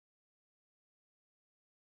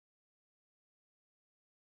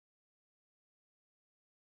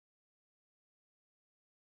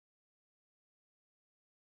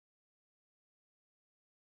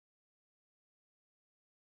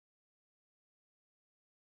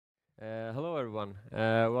Hello everyone.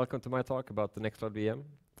 Welcome to my talk about the Nextcloud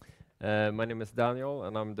VM. My name is Daniel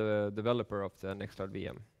and I'm the developer of the Nextcloud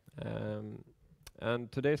VM.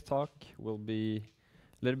 And today's talk will be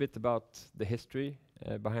a little bit about the history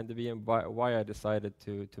behind the VM, why I decided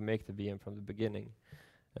to make the VM from the beginning.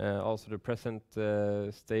 Also the present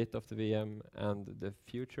state of the VM and the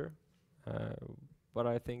future, what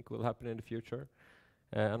I think will happen in the future,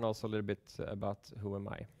 and also a little bit about who am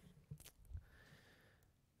I.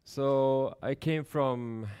 So I came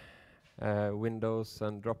from Windows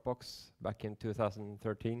and Dropbox back in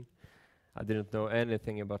 2013. I didn't know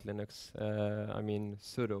anything about Linux. I mean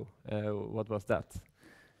sudo. What was that?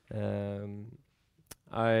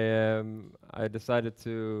 I decided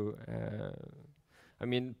to. I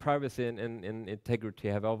mean privacy and integrity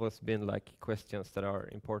have always been like questions that are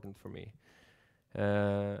important for me.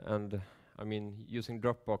 And I mean using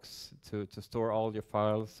Dropbox to store all your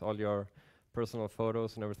files, all your personal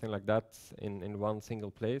photos and everything like that in one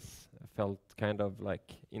single place felt kind of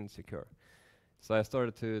like insecure. So I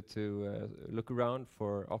started to look around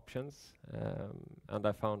for options, and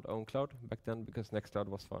I found OwnCloud back then because Nextcloud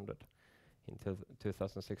was founded in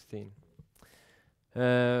 2016.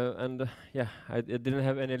 And yeah, I didn't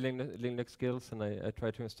have any Linux skills, and I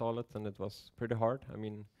tried to install it, and it was pretty hard. I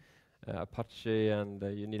mean, Apache, and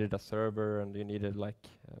you needed a server, and you needed like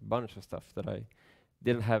a bunch of stuff that I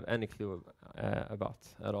didn't have any clue about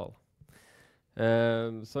at all.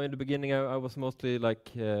 So in the beginning, I was mostly like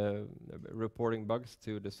reporting bugs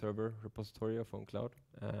to the server repository of OwnCloud,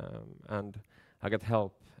 and I got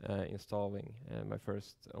help installing my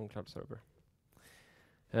first OwnCloud server.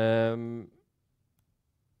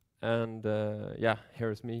 And yeah,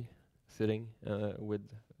 here's me sitting with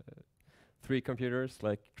 3 computers,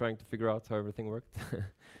 like trying to figure out how everything worked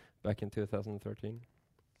back in 2013.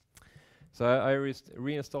 So I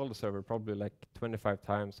reinstalled the server probably like 25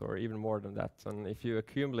 times or even more than that. And if you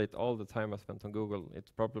accumulate all the time I spent on Google, it's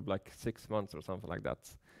probably like 6 months or something like that.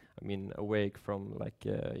 I mean, awake from like,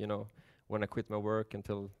 you know, when I quit my work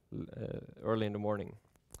until early in the morning.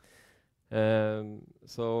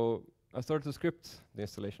 So I started to script the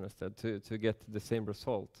installation instead to get the same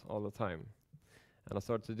result all the time. And I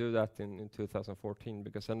started to do that in 2014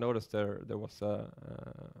 because I noticed there was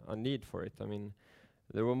a need for it. I mean,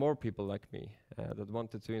 there were more people like me that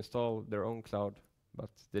wanted to install their own cloud, but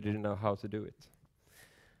they didn't know how to do it.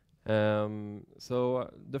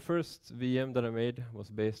 So the first VM that I made was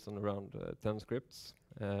based on around 10 scripts,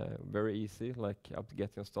 very easy, like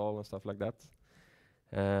apt-get install and stuff like that,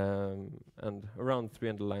 and around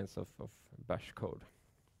 300 lines of bash code.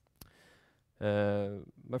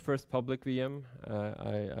 My first public VM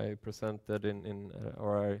I presented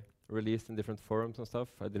or I released in different forums and stuff.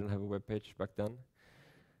 I didn't have a web page back then.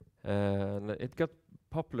 And it got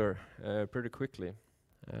popular pretty quickly,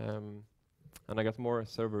 and I got more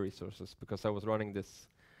server resources because I was running this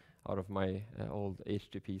out of my old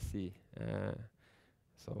HTPC,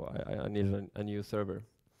 so I needed a new server.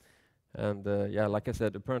 And yeah, like I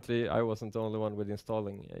said, apparently I wasn't the only one with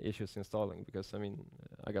issues installing, because I mean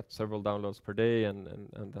I got several downloads per day,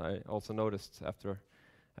 and I also noticed after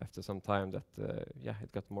some time that yeah,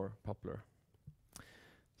 it got more popular.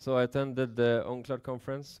 So I attended the OwnCloud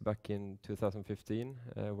conference back in 2015,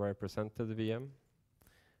 where I presented the VM.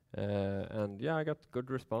 And yeah, I got good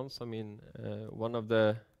response. I mean, one of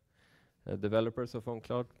the developers of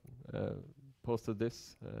OwnCloud posted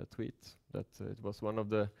this tweet that it was one of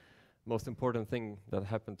the most important thing that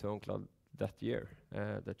happened to OwnCloud that year,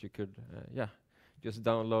 that you could yeah, just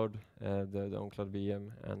download the OwnCloud VM,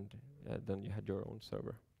 and then you had your own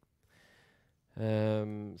server.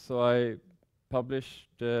 So I published,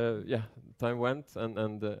 yeah, time went,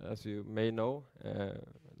 and as you may know,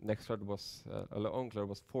 Nextcloud OwnCloud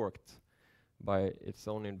was forked by its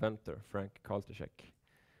own inventor, Frank Kaltishek.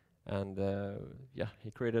 And yeah,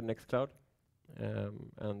 he created Nextcloud,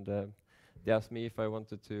 and they asked me if I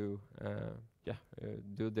wanted to yeah,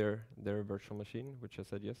 do their virtual machine, which I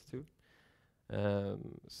said yes to.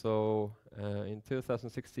 So in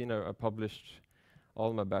 2016 I published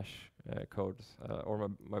all my bash codes, or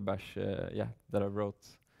my bash, yeah, that I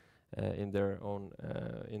wrote in their own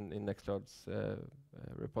in Nextcloud's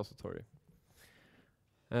repository.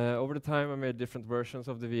 Over the time I made different versions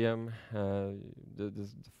of the VM. The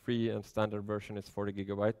free and standard version is 40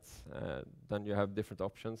 gigabytes. Then you have different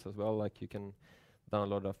options as well, like you can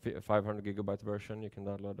download a 500 gigabyte version, you can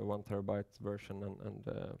download a 1 terabyte version, and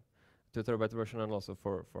 2 terabyte version, and also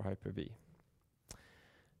for Hyper-V,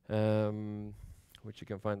 which you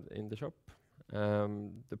can find in the shop.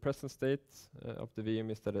 The present state of the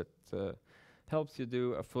VM is that it helps you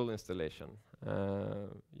do a full installation.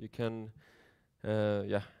 You can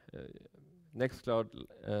yeah, Nextcloud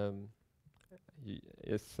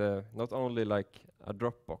is not only like a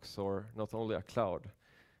Dropbox or not only a cloud.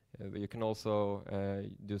 But you can also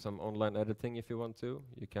do some online editing if you want to.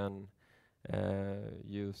 You can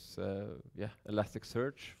use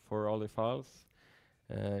Elasticsearch for all your files.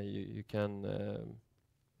 You can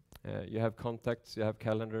you have contacts, you have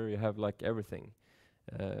calendar, you have like everything.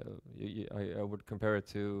 I would compare it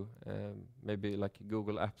to maybe like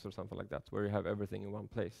Google Apps or something like that, where you have everything in one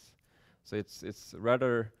place. So it's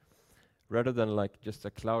rather than like just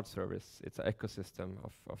a cloud service, it's an ecosystem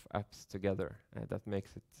of apps together that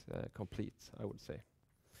makes it complete, I would say.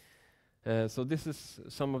 So this is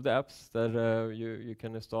some of the apps that you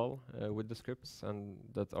can install with the scripts and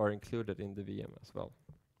that are included in the VM as well.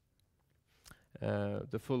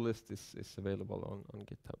 The full list is available on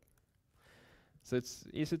GitHub. So it's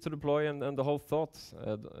easy to deploy, and the whole thought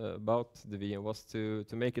about the VM was to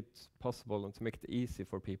make it possible and to make it easy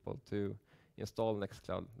for people to install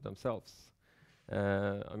Nextcloud themselves.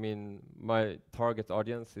 I mean, my target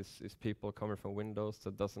audience is people coming from Windows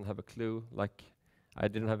that doesn't have a clue, like I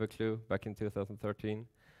didn't have a clue back in 2013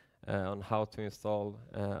 on how to install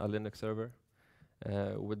a Linux server.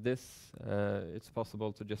 With this, it's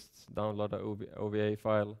possible to just download a OVA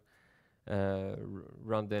file,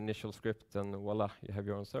 run the initial script, and voila, you have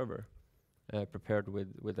your own server prepared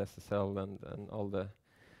with SSL and all the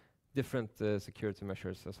different security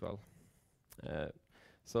measures as well.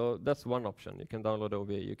 So that's one option. You can download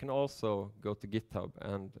OVA. You can also go to GitHub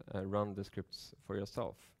and run the scripts for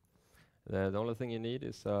yourself. The only thing you need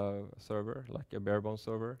is a server, like a bare bones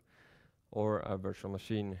server, or a virtual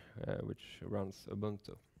machine which runs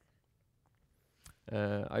Ubuntu.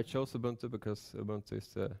 I chose Ubuntu because Ubuntu is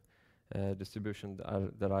the distribution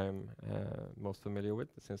that I am most familiar with,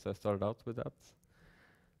 since I started out with that.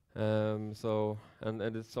 And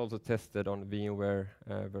it's also tested on VMware,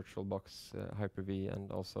 VirtualBox, Hyper-V,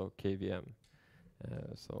 and also KVM.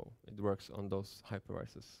 So it works on those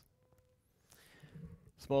hypervisors.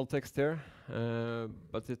 Small text here,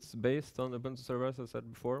 but it's based on Ubuntu servers, as I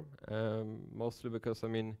said before, mostly because, I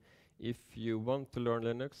mean, if you want to learn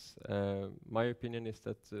Linux, my opinion is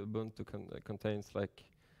that Ubuntu contains like,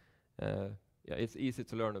 it's easy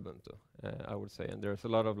to learn Ubuntu, I would say, and there's a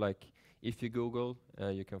lot of like, if you Google,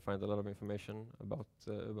 you can find a lot of information about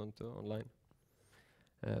Ubuntu online.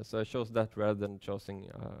 So I chose that rather than choosing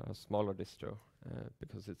a smaller distro,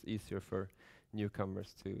 because it's easier for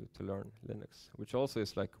newcomers to learn Linux, which also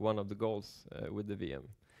is like one of the goals with the VM,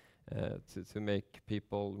 to make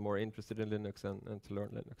people more interested in Linux and to learn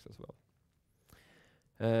Linux as well.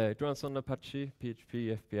 It runs on Apache,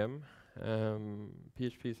 PHP, FPM,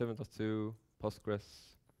 PHP 7.2,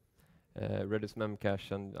 Postgres, Redis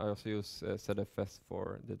Memcache, and I also use ZFS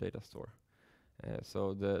for the data store.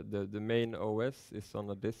 So the main OS is on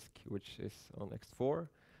a disk, which is on X4,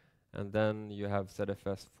 and then you have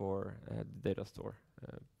ZFS for the data store,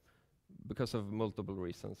 because of multiple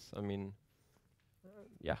reasons. I mean,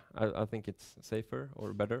 I think it's safer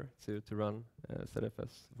or better to run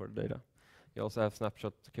ZFS for the data. You also have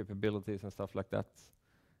snapshot capabilities and stuff like that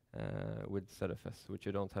with ZFS, which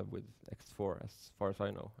you don't have with X4, as far as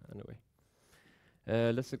I know, anyway.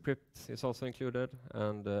 Let's Encrypt is also included,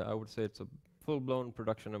 and I would say it's a full-blown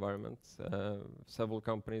production environment. Several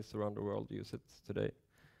companies around the world use it today.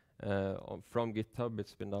 From GitHub,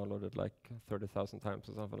 it's been downloaded like 30,000 times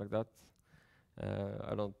or something like that.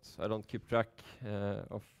 I don't keep track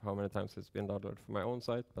of how many times it's been downloaded from my own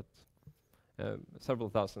site, but several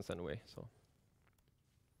thousands anyway. So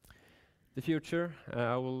the future,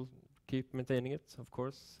 I will keep maintaining it, of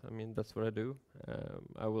course. I mean, that's what I do.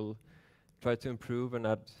 I will try to improve and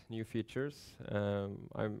add new features.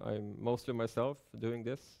 I'm mostly myself doing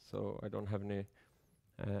this, so I don't have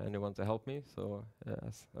anyone to help me. So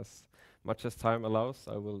as much as time allows,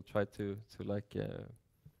 I will try to like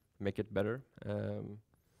make it better.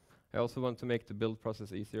 I also want to make the build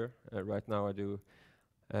process easier. Right now, I do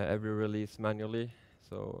every release manually.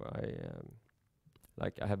 So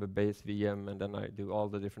I have a base VM, and then I do all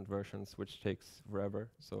the different versions, which takes forever.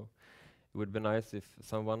 So it would be nice if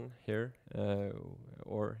someone here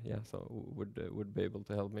would be able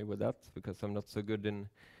to help me with that, because I'm not so good in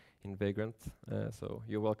Vagrant. So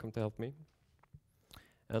you're welcome to help me.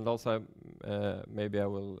 And also maybe I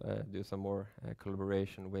will do some more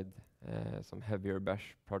collaboration with some heavier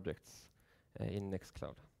bash projects in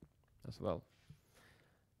Nextcloud as well.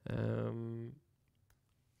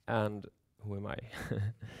 And who am I?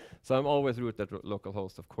 So I'm always root at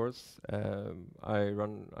localhost, of course. I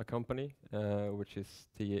run a company which is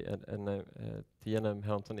TNM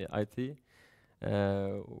Hansson IT,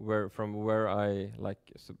 where I like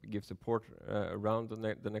give support around the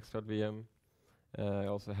Nextcloud VM. I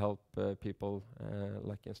also help people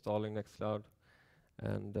like installing Nextcloud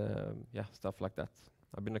and yeah, stuff like that.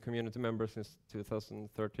 I've been a community member since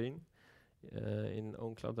 2013 in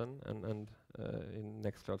OwnCloud then, and in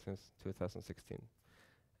Nextcloud since 2016.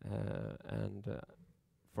 And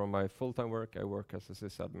for my full-time work, I work as a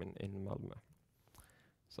sysadmin in Malmö.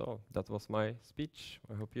 So that was my speech.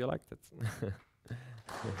 I hope you liked it.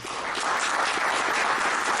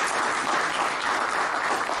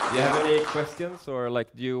 Do you have any questions, or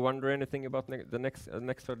like, do you wonder anything about the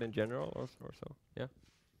Nextcloud in general, or so? Yeah.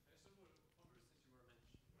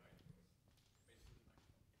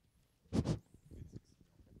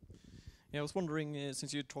 Yeah, I was wondering,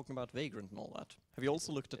 since you're talking about Vagrant and all that, have you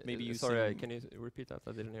also looked at maybe using... Sorry, can you repeat that?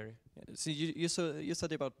 I didn't hear you. Yeah, so you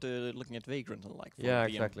said about looking at Vagrant and like... Yeah, VM.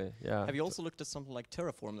 exactly. Yeah. Have you also looked at something like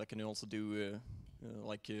Terraform that can also do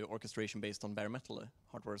like orchestration based on bare metal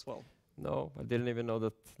hardware as well? No, I didn't even know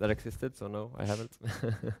that existed, so no, I haven't.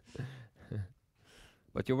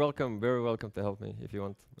 But you're welcome, very welcome to help me if you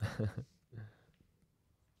want.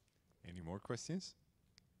 Any more questions?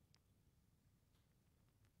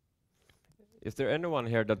 Is there anyone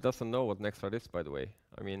here that doesn't know what Nextcloud is, by the way?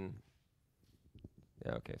 I mean,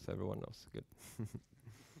 yeah, okay, so everyone knows. Good.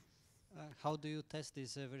 How do you test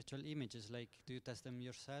these virtual images? Like, do you test them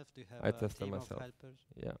yourself? Do you have I test them team myself. of helpers?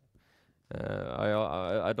 Yeah.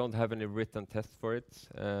 I don't have any written test for it,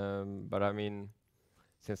 but I mean,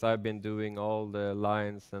 since I've been doing all the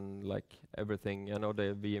lines and like everything, I know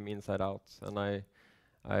the VM inside out, and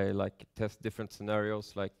I like test different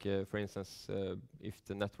scenarios. Like for instance, if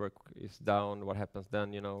the network is down, what happens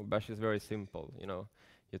then? You know, Bash is very simple. You know,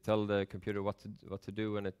 you tell the computer what to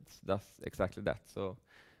do, and it does exactly that. So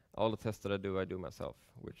all the tests that I do myself,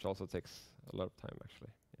 which also takes a lot of time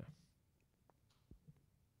actually. Yeah.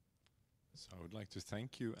 So I would like to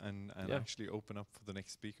thank you and Yeah. actually open up for the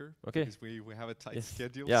next speaker. Okay. Because we have a tight Yes.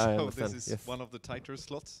 schedule, Yeah, I so understand. this is Yes. one of the tighter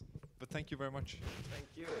slots. But thank you very much. Thank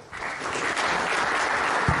you.